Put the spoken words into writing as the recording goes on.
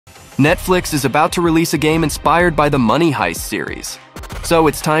Netflix is about to release a game inspired by the Money Heist series. So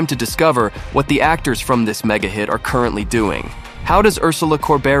it's time to discover what the actors from this mega hit are currently doing. How does Úrsula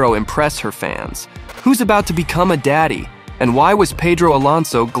Corberó impress her fans? Who's about to become a daddy? And why was Pedro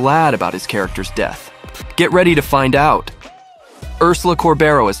Alonso glad about his character's death? Get ready to find out. Úrsula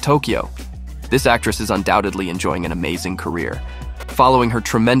Corberó as Tokyo. This actress is undoubtedly enjoying an amazing career. Following her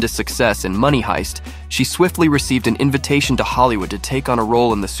tremendous success in Money Heist, she swiftly received an invitation to Hollywood to take on a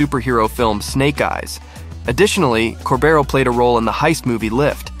role in the superhero film Snake Eyes. Additionally, Corberó played a role in the heist movie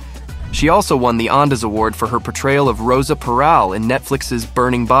Lift. She also won the Ondas Award for her portrayal of Rosa Peral in Netflix's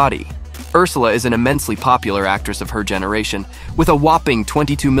Burning Body. Úrsula is an immensely popular actress of her generation, with a whopping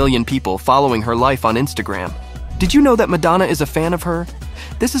 22 million people following her life on Instagram. Did you know that Madonna is a fan of her?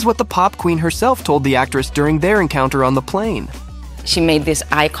 This is what the pop queen herself told the actress during their encounter on the plane. She made this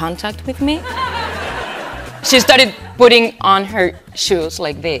eye contact with me. She started putting on her shoes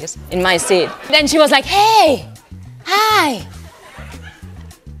like this in my seat. Then she was like, hey, hi.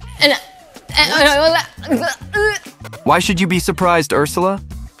 And I was like, Why should you be surprised, Úrsula?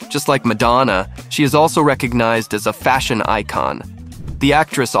 Just like Madonna, she is also recognized as a fashion icon. The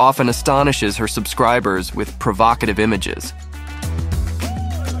actress often astonishes her subscribers with provocative images.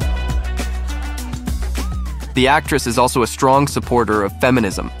 The actress is also a strong supporter of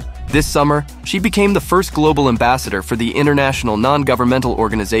feminism. This summer, she became the first global ambassador for the international non-governmental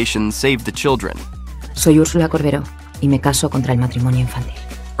organization Save the Children. Soy Úrsula Corberó y me caso contra el matrimonio infantil.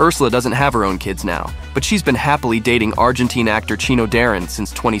 Úrsula doesn't have her own kids now, but she's been happily dating Argentine actor Chino Darin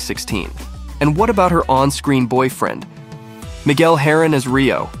since 2016. And what about her on-screen boyfriend? Miguel Herran as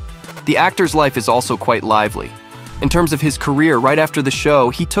Rio. The actor's life is also quite lively. In terms of his career, right after the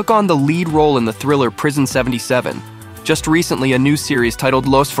show, he took on the lead role in the thriller Prison 77. Just recently, a new series titled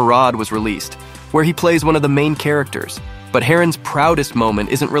Los Farad was released, where he plays one of the main characters. But Herran's proudest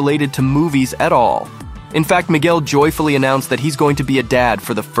moment isn't related to movies at all. In fact, Miguel joyfully announced that he's going to be a dad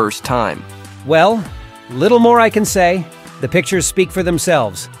for the first time. Well, little more I can say. The pictures speak for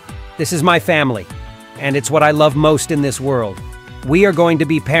themselves. This is my family, and it's what I love most in this world. We are going to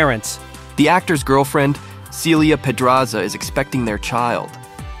be parents. The actor's girlfriend, Celia Pedraza, is expecting their child.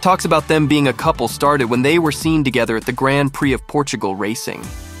 Talks about them being a couple started when they were seen together at the Grand Prix of Portugal racing.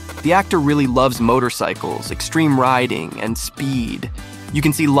 The actor really loves motorcycles, extreme riding, and speed. You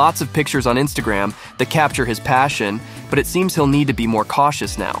can see lots of pictures on Instagram that capture his passion, but it seems he'll need to be more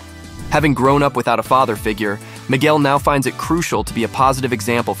cautious now. Having grown up without a father figure, Miguel now finds it crucial to be a positive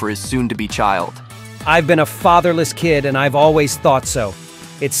example for his soon-to-be child. I've been a fatherless kid, and I've always thought so.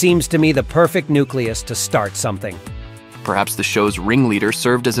 It seems to me the perfect nucleus to start something. Perhaps the show's ringleader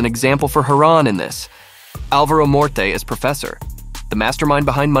served as an example for Herran in this. Alvaro Morte as Professor. The mastermind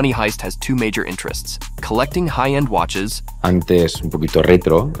behind Money Heist has two major interests: collecting high-end watches. Antes un poquito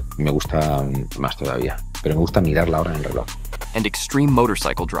retro, me gusta más todavía, pero me gusta mirar la hora en el reloj. And extreme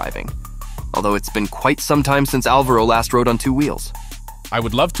motorcycle driving. Although it's been quite some time since Alvaro last rode on two wheels. I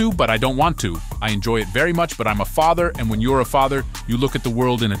would love to, but I don't want to. I enjoy it very much, but I'm a father, and when you're a father, you look at the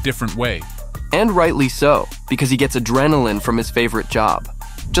world in a different way. And rightly so, because he gets adrenaline from his favorite job.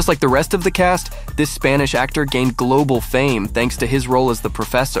 Just like the rest of the cast, this Spanish actor gained global fame thanks to his role as the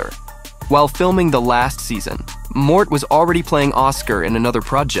professor. While filming the last season, Mort was already playing Oscar in another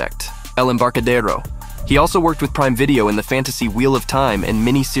project, El Embarcadero. He also worked with Prime Video in the fantasy Wheel of Time and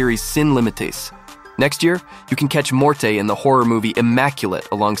miniseries Sin Límites. Next year, you can catch Morte in the horror movie Immaculate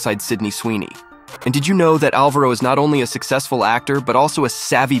alongside Sydney Sweeney. And did you know that Alvaro is not only a successful actor, but also a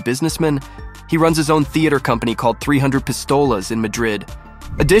savvy businessman? He runs his own theater company called 300 Pistolas in Madrid.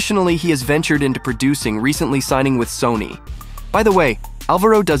 Additionally, he has ventured into producing, recently signing with Sony. By the way,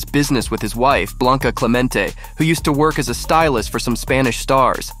 Alvaro does business with his wife, Blanca Clemente, who used to work as a stylist for some Spanish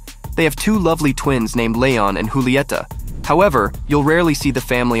stars. They have two lovely twins named Leon and Julieta. However, you'll rarely see the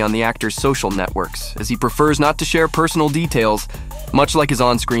family on the actor's social networks, as he prefers not to share personal details, much like his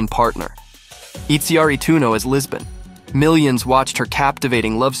on-screen partner. Itziar Ituño as Lisbon. Millions watched her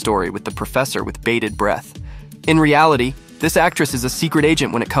captivating love story with the professor with bated breath. In reality, this actress is a secret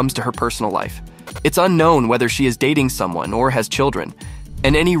agent when it comes to her personal life. It's unknown whether she is dating someone or has children,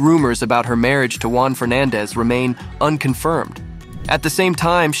 and any rumors about her marriage to Juan Fernandez remain unconfirmed. At the same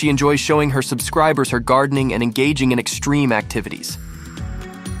time, she enjoys showing her subscribers her gardening and engaging in extreme activities.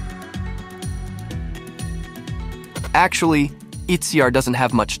 Actually, Itziar doesn't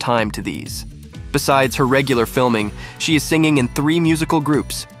have much time to these. Besides her regular filming, she is singing in 3 musical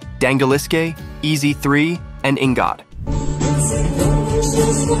groups: Dangaliske, Easy 3, and Ingod.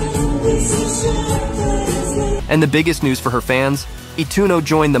 And the biggest news for her fans, Ituño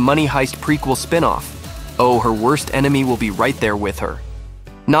joined the Money Heist prequel spin-off. Oh, her worst enemy will be right there with her.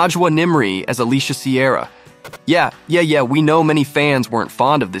 Najwa Nimri as Alicia Sierra. Yeah, we know many fans weren't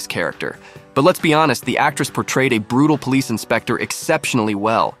fond of this character. But let's be honest, the actress portrayed a brutal police inspector exceptionally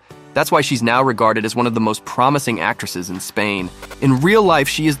well. That's why she's now regarded as one of the most promising actresses in Spain. In real life,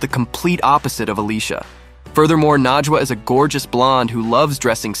 she is the complete opposite of Alicia. Furthermore, Najwa is a gorgeous blonde who loves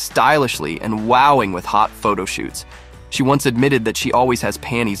dressing stylishly and wowing with hot photo shoots. She once admitted that she always has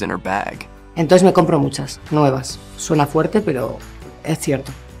panties in her bag. Entonces me compro muchas, nuevas. Suena fuerte, pero es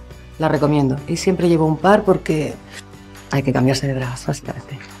cierto. La recomiendo. Y siempre llevo un par porque hay que cambiarse de dragas,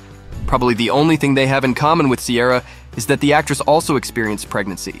 básicamente. Probably the only thing they have in common with Sierra is that the actress also experienced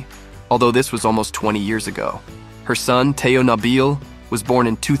pregnancy, although this was almost 20 years ago. Her son, Teo Nabil, was born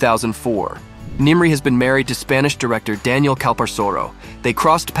in 2004. Nimri has been married to Spanish director Daniel Calparsoro. They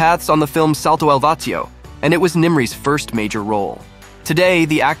crossed paths on the film Salto al Vacío, and it was Nimri's first major role. Today,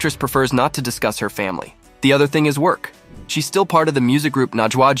 the actress prefers not to discuss her family. The other thing is work. She's still part of the music group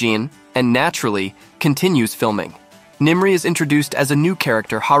Najwa and naturally continues filming. Nimri is introduced as a new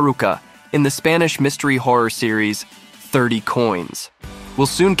character, Haruka, in the Spanish mystery horror series 30 Coins. We'll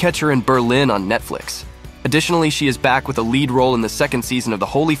soon catch her in Berlin on Netflix. Additionally, she is back with a lead role in the second season of the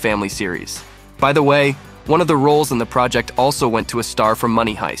Holy Family series. By the way, one of the roles in the project also went to a star from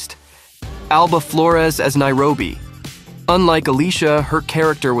Money Heist, Alba Flores as Nairobi. Unlike Alicia, her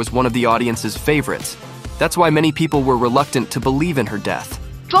character was one of the audience's favorites. That's why many people were reluctant to believe in her death.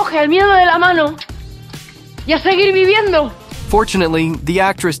 Coge el miedo de la mano y a seguir viviendo. Fortunately, the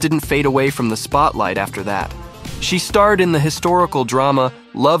actress didn't fade away from the spotlight after that. She starred in the historical drama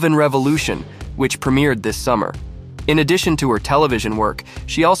Love and Revolution, which premiered this summer. In addition to her television work,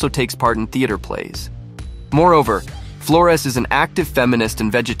 she also takes part in theater plays. Moreover, Flores is an active feminist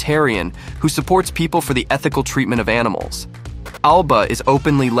and vegetarian who supports people for the ethical treatment of animals. Alba is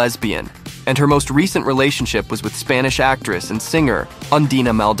openly lesbian, and her most recent relationship was with Spanish actress and singer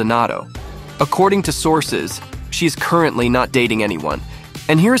Undina Maldonado. According to sources, she is currently not dating anyone.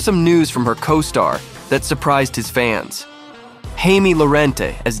 And here's some news from her co-star that surprised his fans. Jaime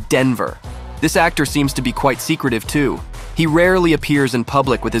Lorente as Denver. This actor seems to be quite secretive too. He rarely appears in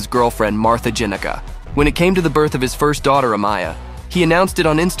public with his girlfriend Martha Jinica. When it came to the birth of his first daughter, Amaya, he announced it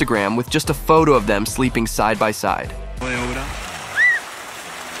on Instagram with just a photo of them sleeping side by side.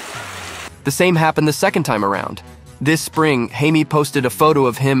 The same happened the second time around. This spring, Jaime posted a photo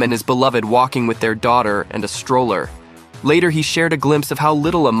of him and his beloved walking with their daughter and a stroller. Later, he shared a glimpse of how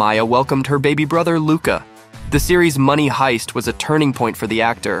little Amaya welcomed her baby brother, Luca. The series Money Heist was a turning point for the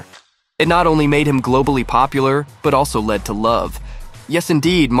actor. It not only made him globally popular, but also led to love. Yes,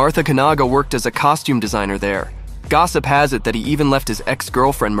 indeed, Martha Kanaga worked as a costume designer there. Gossip has it that he even left his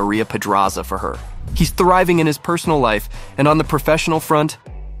ex-girlfriend Maria Pedraza for her. He's thriving in his personal life, and on the professional front,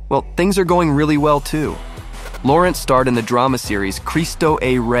 well, things are going really well too. Lawrence starred in the drama series Cristo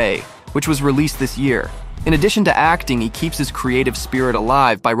A. Rey, which was released this year. In addition to acting, he keeps his creative spirit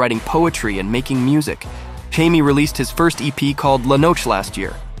alive by writing poetry and making music. Jaime released his first EP called La Noche last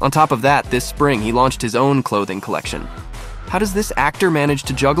year. On top of that, this spring, he launched his own clothing collection. How does this actor manage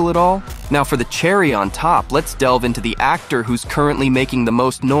to juggle it all? Now for the cherry on top, let's delve into the actor who's currently making the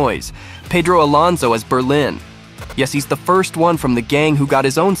most noise, Pedro Alonso as Berlin. Yes, he's the first one from the gang who got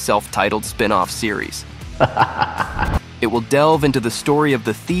his own self-titled spin-off series. It will delve into the story of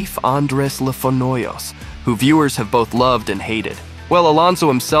the thief Andres Lefonoyos, who viewers have both loved and hated. Well, Alonso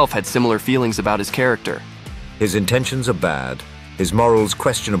himself had similar feelings about his character. His intentions are bad, his morals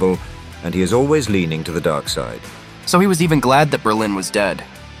questionable, and he is always leaning to the dark side. So he was even glad that Berlin was dead.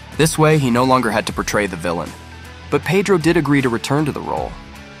 This way, he no longer had to portray the villain. But Pedro did agree to return to the role.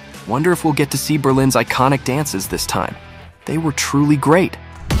 Wonder if we'll get to see Berlin's iconic dances this time. They were truly great.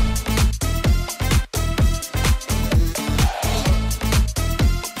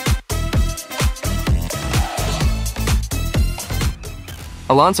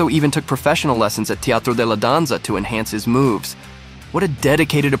 Alonso even took professional lessons at Teatro de la Danza to enhance his moves. What a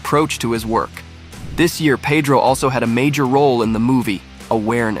dedicated approach to his work. This year, Pedro also had a major role in the movie,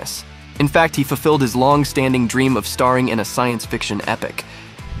 Awareness. In fact, he fulfilled his long-standing dream of starring in a science fiction epic.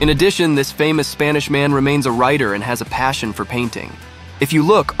 In addition, this famous Spanish man remains a writer and has a passion for painting. If you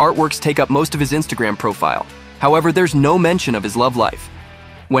look, artworks take up most of his Instagram profile. However, there's no mention of his love life.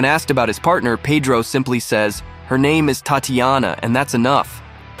 When asked about his partner, Pedro simply says, "Her name is Tatiana, and that's enough."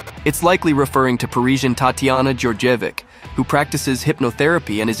 It's likely referring to Parisian Tatiana Georgievic, who practices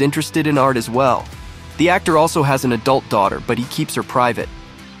hypnotherapy and is interested in art as well. The actor also has an adult daughter, but he keeps her private.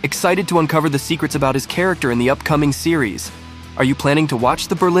 Excited to uncover the secrets about his character in the upcoming series. Are you planning to watch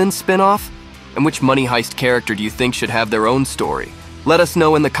the Berlin spin-off? And which Money Heist character do you think should have their own story? Let us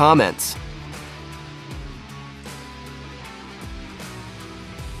know in the comments.